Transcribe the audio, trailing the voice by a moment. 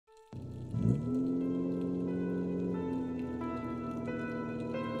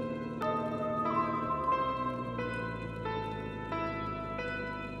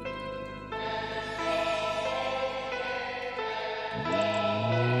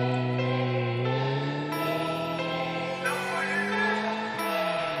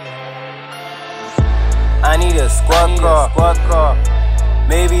I need a squad car,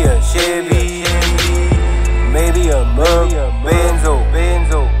 maybe a Chevy, maybe a Merc, Benzo.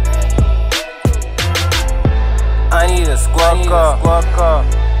 I need a squad car,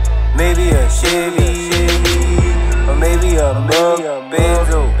 maybe a Chevy, or maybe a Merc,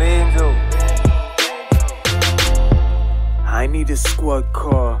 Benzo. I need a squad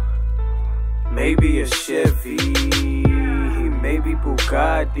car, maybe a Chevy, maybe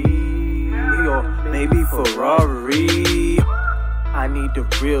Bugatti, or maybe Ferrari. I need a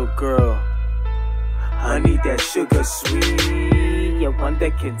real girl, I need that sugar sweet, yeah, one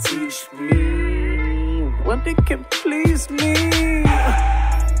that can teach me, one that can please me.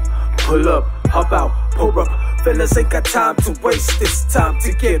 Pull up, hop out, pour up, fellas ain't got time to waste, it's time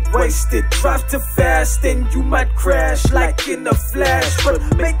to get wasted. Drive too fast and you might crash like in a flash, but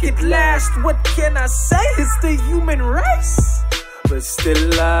make it last. What can I say? It's the human race. But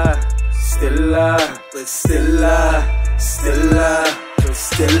still I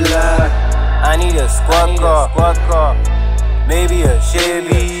need a squad car, maybe a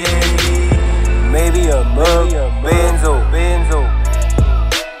Chevy, maybe a Merc, Benzo.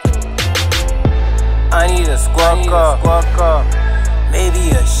 I need a squad car,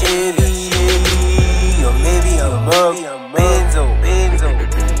 maybe a Chevy, or maybe a Merc, Benzo.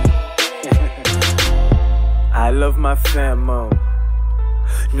 I love my famo.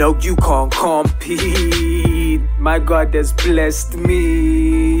 No, you can't compete. My God has blessed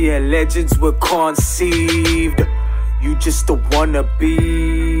me, and legends were conceived. You just a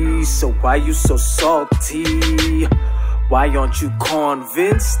wannabe, so why you so salty? Why aren't you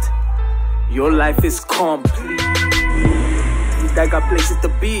convinced? Your life is complete. I got places to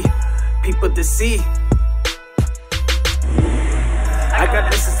be, people to see. I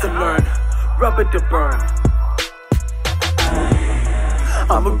got lessons to learn, rubber to burn.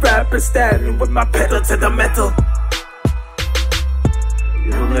 I'm a rapper standing with my pedal to the metal.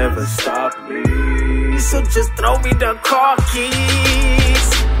 You'll never stop me, so just throw me the car keys.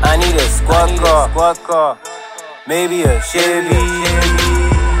 I need a squad car, maybe a Chevy,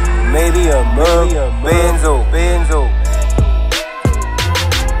 maybe a Merc, Benzo.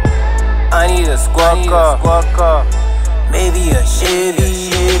 I need a squad car, maybe a Chevy,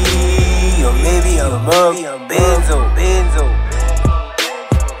 or maybe a Merc, Benzo.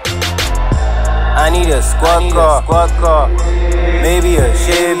 I need a squad car, maybe a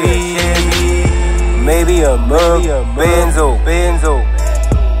Chevy, maybe a Merc, Benzo.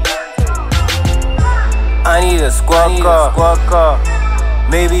 I need a squad car,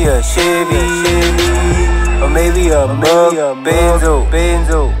 maybe a Chevy, or maybe a Merc,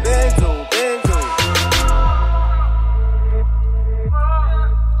 Benzo.